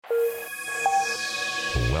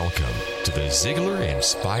Welcome to the Ziglar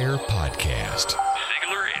Inspire Podcast.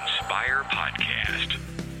 Ziglar Inspire Podcast.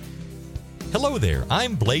 Hello there,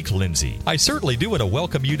 I'm Blake Lindsay. I certainly do want to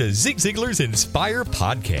welcome you to Zig Ziglar's Inspire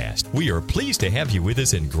Podcast. We are pleased to have you with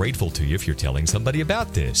us and grateful to you if you're telling somebody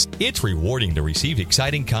about this. It's rewarding to receive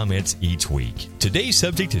exciting comments each week. Today's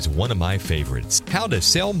subject is one of my favorites, how to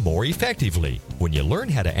sell more effectively. When you learn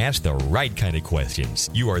how to ask the right kind of questions,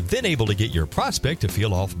 you are then able to get your prospect to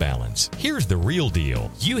feel off balance. Here's the real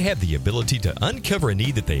deal. You have the ability to uncover a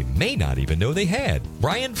need that they may not even know they had.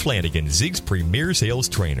 Brian Flanagan, Zig's premier sales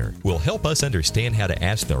trainer, will help us understand how to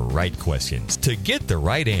ask the right questions to get the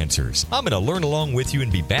right answers. I'm going to learn along with you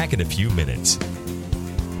and be back in a few minutes.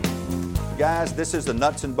 Guys, this is the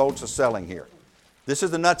nuts and bolts of selling here. This is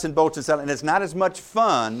the nuts and bolts of selling, and it's not as much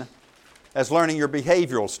fun as learning your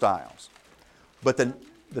behavioral styles. But the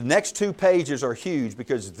next 2 pages are huge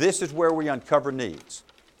because this is where we uncover needs.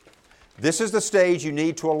 This is the stage you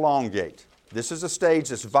need to elongate. This is the stage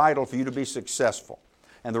that's vital for you to be successful.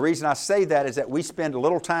 And the reason I say that is that we spend a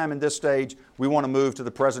little time in this stage. We want to move to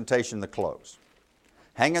the presentation and the close.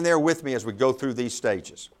 Hang in there with me as we go through these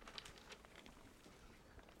stages.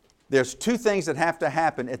 There's 2 things that have to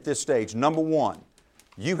happen at this stage. Number 1,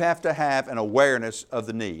 you have to have an awareness of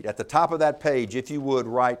the need. At the top of that page, if you would,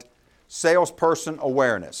 write salesperson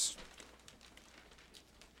awareness.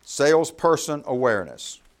 Salesperson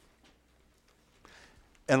awareness.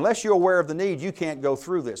 Unless you're aware of the need, you can't go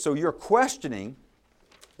through this. So you're questioning.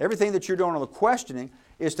 Everything that you're doing on the questioning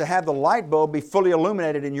is to have the light bulb be fully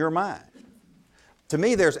illuminated in your mind. To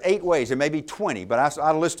me, there's 8 ways. There may be 20, but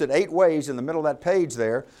I listed 8 ways in the middle of that page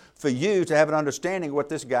there for you to have an understanding of what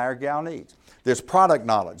this guy or gal needs. There's product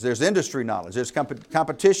knowledge. There's industry knowledge. There's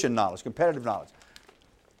competition knowledge, competitive knowledge,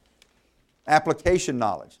 application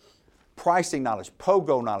knowledge, pricing knowledge,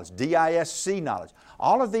 POGO knowledge, DISC knowledge.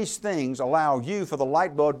 All of these things allow you for the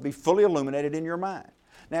light bulb to be fully illuminated in your mind.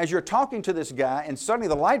 Now, as you're talking to this guy and suddenly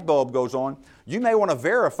the light bulb goes on, you may want to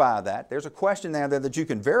verify that. There's a question there that you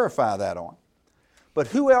can verify that on. But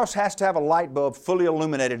who else has to have a light bulb fully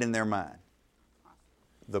illuminated in their mind?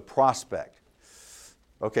 The prospect.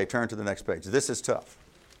 Okay, turn to the next page. This is tough.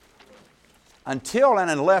 Until and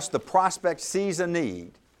unless the prospect sees a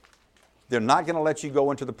need, they're not going to let you go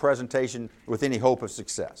into the presentation with any hope of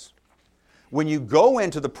success. When you go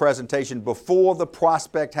into the presentation before the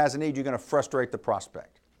prospect has a need, you're going to frustrate the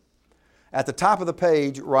prospect. At the top of the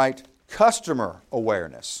page, write customer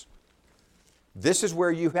awareness. This is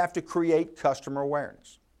where you have to create customer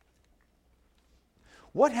awareness.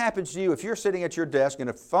 What happens to you if you're sitting at your desk and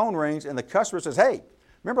a phone rings and the customer says, hey,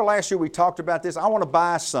 remember last year we talked about this? I want to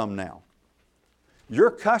buy some now. Your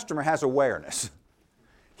customer has awareness.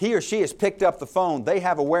 He or she has picked up the phone. They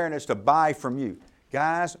have awareness to buy from you.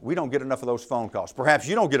 Guys, we don't get enough of those phone calls. Perhaps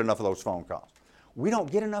you don't get enough of those phone calls. We don't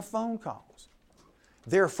get enough phone calls.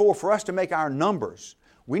 Therefore, for us to make our numbers,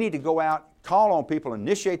 we need to go out, call on people,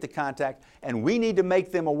 initiate the contact, and we need to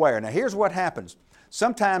make them aware. Now, here's what happens.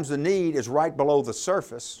 Sometimes the need is right below the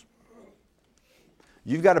surface.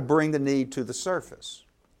 You've got to bring the need to the surface.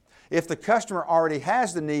 If the customer already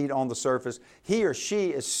has the need on the surface, he or she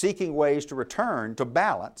is seeking ways to return to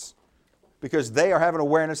balance because they are having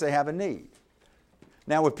awareness they have a need.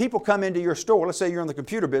 Now, when people come into your store, let's say you're in the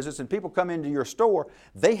computer business and people come into your store,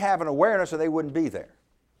 they have an awareness or they wouldn't be there.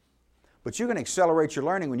 But you can accelerate your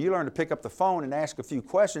learning when you learn to pick up the phone and ask a few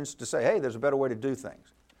questions to say, hey, there's a better way to do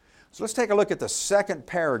things. So let's take a look at the second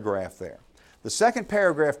paragraph there. The second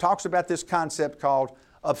paragraph talks about this concept called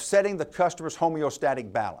upsetting the customer's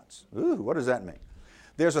homeostatic balance. Ooh, what does that mean?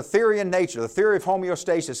 There's a theory in nature. The theory of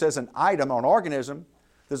homeostasis says an item or an organism.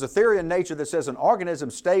 There's a theory in nature that says an organism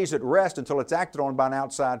stays at rest until it's acted on by an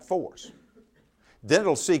outside force. Then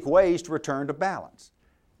it'll seek ways to return to balance.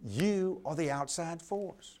 You are the outside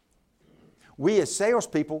force. We as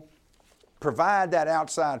salespeople provide that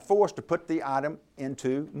outside force to put the item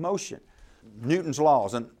into motion. Newton's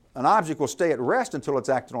laws. An object will stay at rest until it's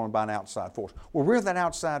acted on by an outside force. Well, we're that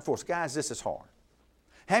outside force. Guys, this is hard.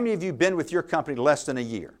 How many of you have been with your company less than a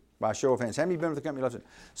year? By a show of hands. How many of you have been with the company less than?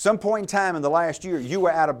 Some point in time in the last year, you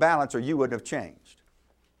were out of balance or you wouldn't have changed.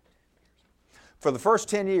 For the first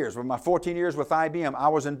 10 years, with my 14 years with IBM, I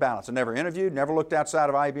was in balance. I never interviewed, never looked outside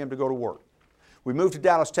of IBM to go to work. We moved to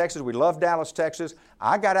Dallas, Texas. We loved Dallas, Texas.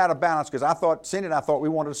 I got out of balance because Cindy and I thought we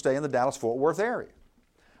wanted to stay in the Dallas-Fort Worth area.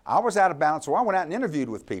 I was out of balance, so I went out and interviewed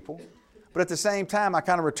with people. But at the same time, I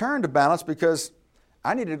kind of returned to balance because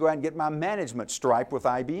I needed to go out and get my management stripe with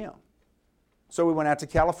IBM. So we went out to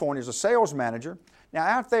California as a sales manager. Now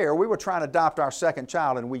out there, we were trying to adopt our second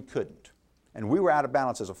child and we couldn't. And we were out of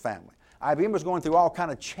balance as a family. IBM was going through all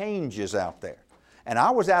kind of changes out there. And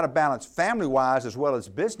I was out of balance family-wise as well as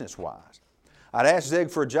business-wise. I'd asked Zig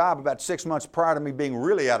for a job about 6 months prior to me being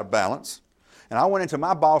really out of balance. And I went into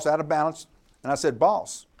my boss out of balance, and I said,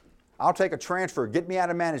 boss, I'll take a transfer, get me out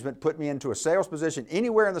of management, put me into a sales position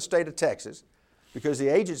anywhere in the state of Texas, because the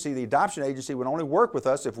agency, the adoption agency, would only work with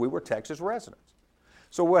us if we were Texas residents.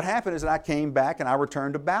 So what happened is that I came back and I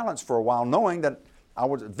returned to balance for a while, knowing that I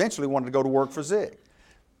would eventually wanted to go to work for Zig.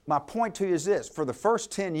 My point to you is this: for the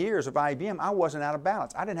first 10 years of IBM, I wasn't out of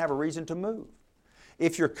balance. I didn't have a reason to move.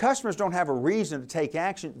 If your customers don't have a reason to take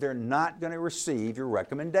action, they're not going to receive your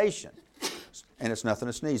recommendation. And it's nothing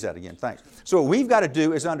to sneeze at again, thanks. So what we've got to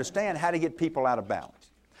do is understand how to get people out of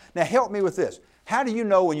balance. Now help me with this. How do you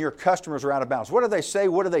know when your customers are out of balance? What do they say?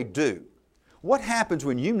 What do they do? What happens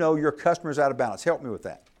when you know your customer's out of balance? Help me with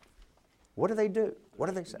that. What do they do? What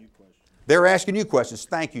do they say? They're asking you questions.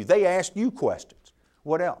 Thank you. They ask you questions.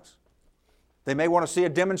 What else? They may want to see a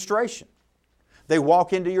demonstration. They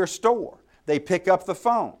walk into your store. They pick up the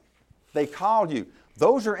phone. They call you.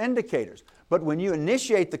 Those are indicators. But when you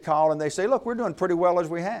initiate the call and they say, look, we're doing pretty well as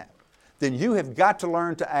we have, then you have got to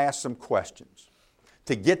learn to ask some questions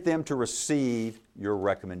to get them to receive your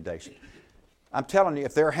recommendation. I'm telling you,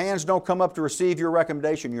 if their hands don't come up to receive your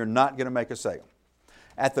recommendation, you're not going to make a sale.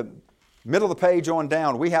 At the middle of the page on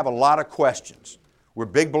down, we have a lot of questions. We're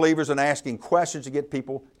big believers in asking questions to get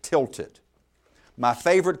people tilted. My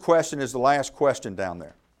favorite question is the last question down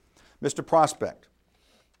there. Mr. Prospect,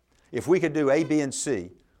 if we could do A, B, and C,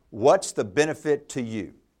 what's the benefit to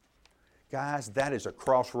you? Guys, that is a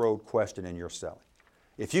crossroad question in your selling.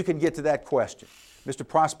 If you can get to that question, Mr.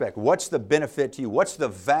 Prospect, what's the benefit to you? What's the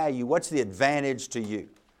value? What's the advantage to you?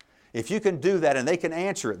 If you can do that and they can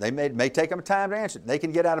answer it, they may take them time to answer it, they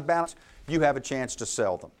can get out of balance, you have a chance to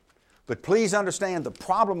sell them. But please understand, the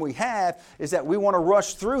problem we have is that we want to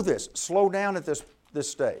rush through this. Slow down at this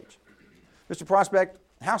stage. Mr. Prospect,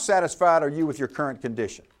 how satisfied are you with your current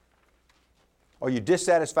condition? Are you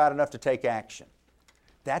dissatisfied enough to take action?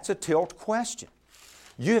 That's a tilt question.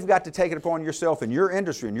 You have got to take it upon yourself in your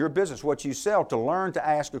industry, in your business, what you sell, to learn to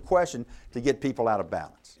ask a question to get people out of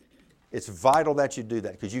balance. It's vital that you do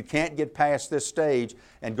that, because you can't get past this stage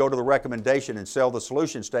and go to the recommendation and sell the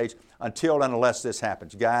solution stage until and unless this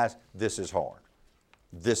happens. Guys, this is hard.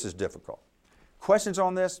 This is difficult. Questions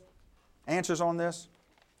on this? Answers on this?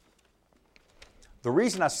 The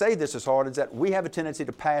reason I say this is hard is that we have a tendency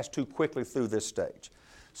to pass too quickly through this stage.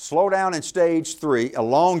 Slow down in stage 3,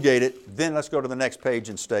 elongate it, then let's go to the next page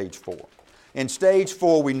in stage 4. In stage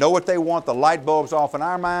 4, we know what they want. The light bulb's off in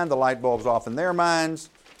our mind, the light bulb's off in their minds,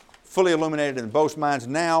 fully illuminated in both minds.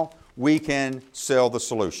 Now we can sell the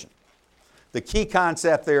solution. The key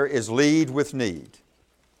concept there is lead with need.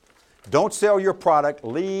 Don't sell your product,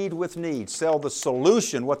 lead with need. Sell the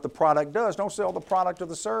solution, what the product does. Don't sell the product or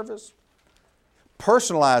the service.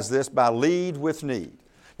 Personalize this by lead with need.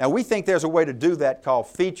 Now we think there's a way to do that called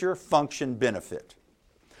feature, function, benefit.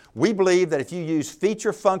 We believe that if you use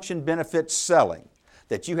feature, function, benefit selling,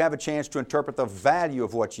 that you have a chance to interpret the value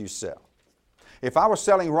of what you sell. If I was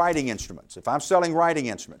selling writing instruments, if I'm selling writing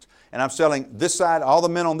instruments, and I'm selling this side, all the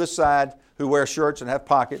men on this side who wear shirts and have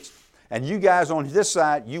pockets, and you guys on this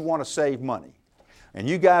side, you want to save money. And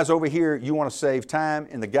you guys over here, you want to save time,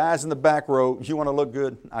 and the guys in the back row, you want to look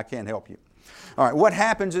good, I can't help you. All right, what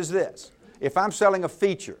happens is this. If I'm selling a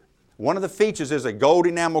feature, one of the features is a gold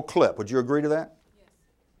enamel clip. Would you agree to that? Yes.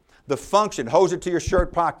 The function, hose it to your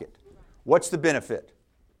shirt pocket. What's the benefit?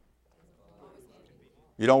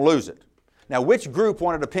 You don't lose it. Now, which group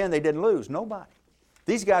wanted a pen they didn't lose? Nobody.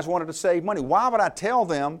 These guys wanted to save money. Why would I tell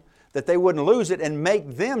them that they wouldn't lose it and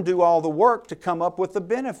make them do all the work to come up with the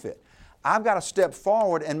benefit? I've got to step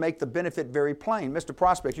forward and make the benefit very plain. Mr.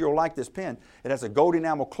 Prospect, you'll like this pen. It has a gold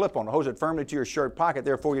enamel clip on it. Hose it firmly to your shirt pocket,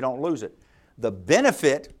 therefore you don't lose it. The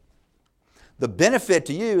benefit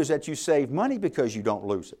to you is that you save money because you don't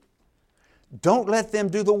lose it. Don't let them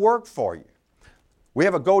do the work for you. We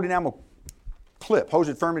have a gold enamel clip, hose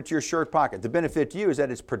it firmly to your shirt pocket. The benefit to you is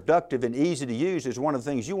that it's productive and easy to use. Is one of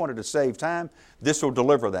the things you wanted to save time. This will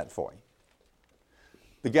deliver that for you.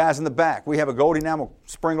 The guys in the back, we have a gold enamel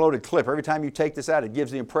spring-loaded clip. Every time you take this out, it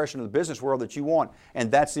gives the impression of the business world that you want,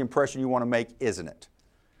 and that's the impression you want to make, isn't it?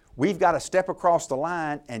 We've got to step across the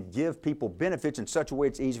line and give people benefits in such a way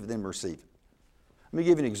it's easy for them to receive it. Let me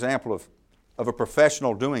give you an example of a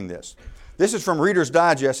professional doing this. This is from Reader's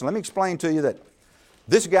Digest, and let me explain to you that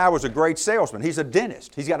this guy was a great salesman. He's a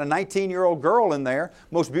dentist. He's got a 19-year-old girl in there,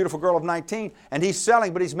 most beautiful girl of 19, and he's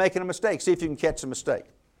selling, but he's making a mistake. See if you can catch the mistake.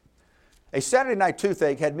 A Saturday night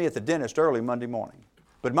toothache had me at the dentist early Monday morning,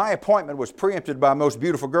 but my appointment was preempted by a most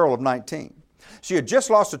beautiful girl of 19. She had just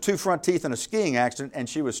lost her 2 front teeth in a skiing accident, and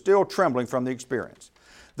she was still trembling from the experience.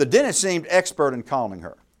 The dentist seemed expert in calming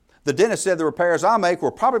her. The dentist said, the repairs I make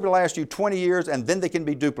will probably last you 20 years, and then they can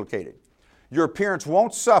be duplicated. Your appearance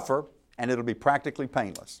won't suffer, and it'll be practically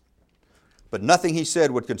painless. But nothing he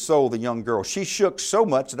said would console the young girl. She shook so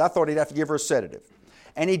much that I thought he'd have to give her a sedative.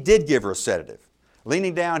 And he did give her a sedative.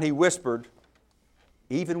 Leaning down, he whispered,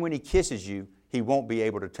 even when he kisses you, he won't be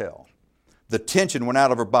able to tell. The tension went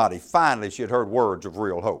out of her body. Finally, she had heard words of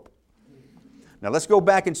real hope. Now let's go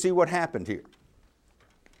back and see what happened here.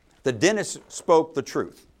 The dentist spoke the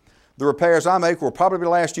truth. The repairs I make will probably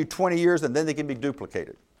last you 20 years, and then they can be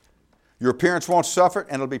duplicated. Your appearance won't suffer,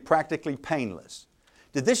 and it'll be practically painless.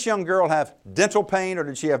 Did this young girl have dental pain, or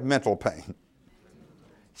did she have mental pain?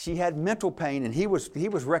 She had mental pain, and he was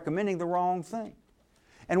recommending the wrong thing.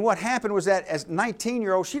 And what happened was that as a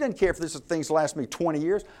 19-year-old, she didn't care if this thing's last me 20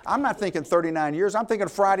 years. I'm not thinking 39 years. I'm thinking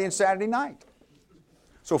Friday and Saturday night.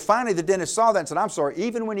 So finally the dentist saw that and said, I'm sorry,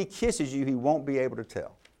 even when he kisses you, he won't be able to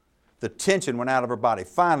tell. The tension went out of her body.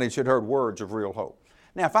 Finally, she had heard words of real hope.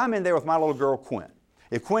 Now, if I'm in there with my little girl, Quinn,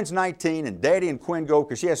 if Quinn's 19 and Daddy and Quinn go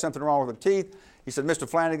because she has something wrong with her teeth, he said, Mr.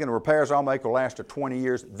 Flanagan, the repairs I'll make will last her 20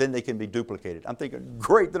 years, then they can be duplicated. I'm thinking,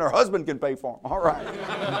 great, then her husband can pay for them. All right.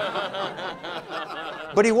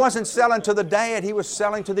 But he wasn't selling to the dad. He was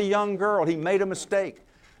selling to the young girl. He made a mistake.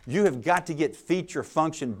 You have got to get feature,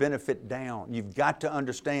 function, benefit down. You've got to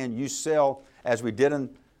understand you sell, as we did in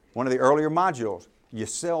one of the earlier modules, you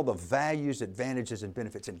sell the values, advantages, and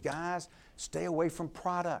benefits. And guys, stay away from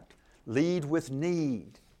product. Lead with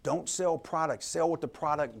need. Don't sell product. Sell what the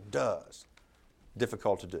product does.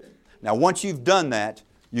 Difficult to do. Now, once you've done that,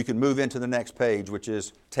 you can move into the next page, which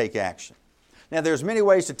is take action. Now, there's many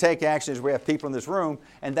ways to take action as we have people in this room,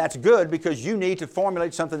 and that's good because you need to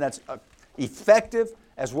formulate something that's effective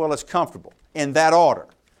as well as comfortable, in that order.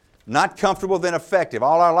 Not comfortable, then effective.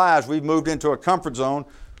 All our lives, we've moved into a comfort zone.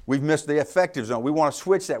 We've missed the effective zone. We want to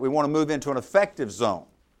switch that. We want to move into an effective zone.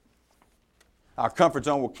 Our comfort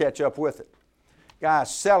zone will catch up with it.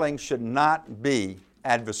 Guys, selling should not be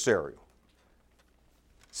adversarial.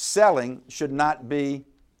 Selling should not be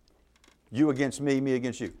you against me, me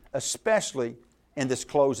against you, especially in this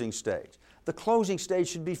closing stage. The closing stage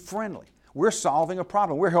should be friendly. We're solving a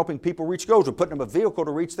problem. We're helping people reach goals. We're putting them a vehicle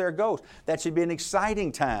to reach their goals. That should be an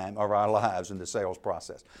exciting time of our lives in the sales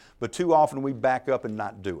process. But too often we back up and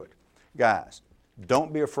not do it. Guys,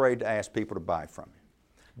 don't be afraid to ask people to buy from you.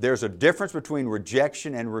 There's a difference between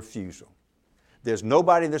rejection and refusal. There's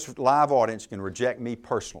nobody in this live audience can reject me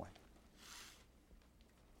personally.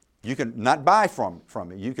 You can not buy from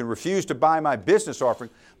me. You can refuse to buy my business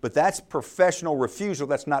offering, but that's professional refusal.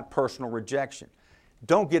 That's not personal rejection.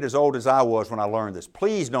 Don't get as old as I was when I learned this.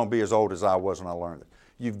 Please don't be as old as I was when I learned it.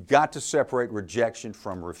 You've got to separate rejection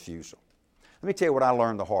from refusal. Let me tell you what I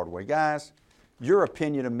learned the hard way. Guys, your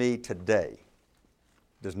opinion of me today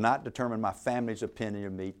does not determine my family's opinion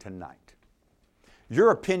of me tonight.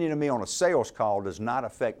 Your opinion of me on a sales call does not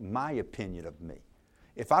affect my opinion of me.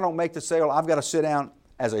 If I don't make the sale, I've got to sit down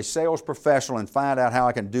as a sales professional and find out how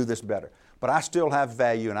I can do this better. But I still have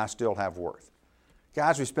value and I still have worth.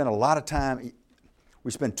 Guys, we spend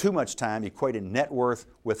too much time equating net worth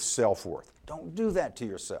with self-worth. Don't do that to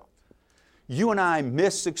yourself. You and I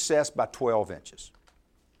miss success by 12 inches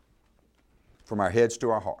from our heads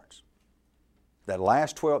to our hearts. That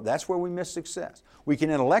last 12, that's where we miss success. We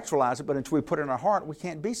can intellectualize it, but until we put it in our heart, we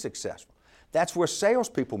can't be successful. That's where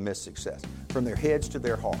salespeople miss success, from their heads to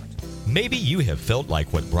their hearts. Maybe you have felt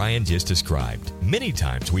like what Brian just described. Many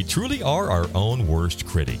times we truly are our own worst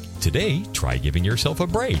critic. Today, try giving yourself a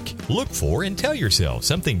break. Look for and tell yourself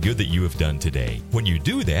something good that you have done today. When you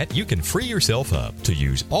do that, you can free yourself up to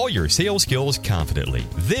use all your sales skills confidently.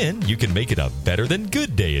 Then you can make it a better than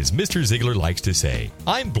good day, as Mr. Ziglar likes to say.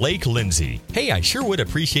 I'm Blake Lindsay. Hey, I sure would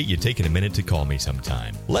appreciate you taking a minute to call me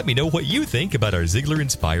sometime. Let me know what you think about our Ziglar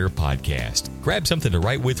Inspire podcast. Grab something to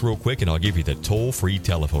write with real quick and I'll give you the toll-free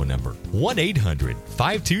telephone number,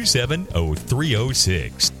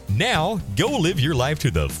 1-800-527-0306. Now, go live your life to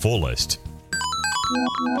the fullest.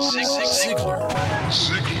 Ziglar.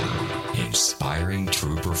 Inspiring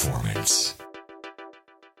true performance.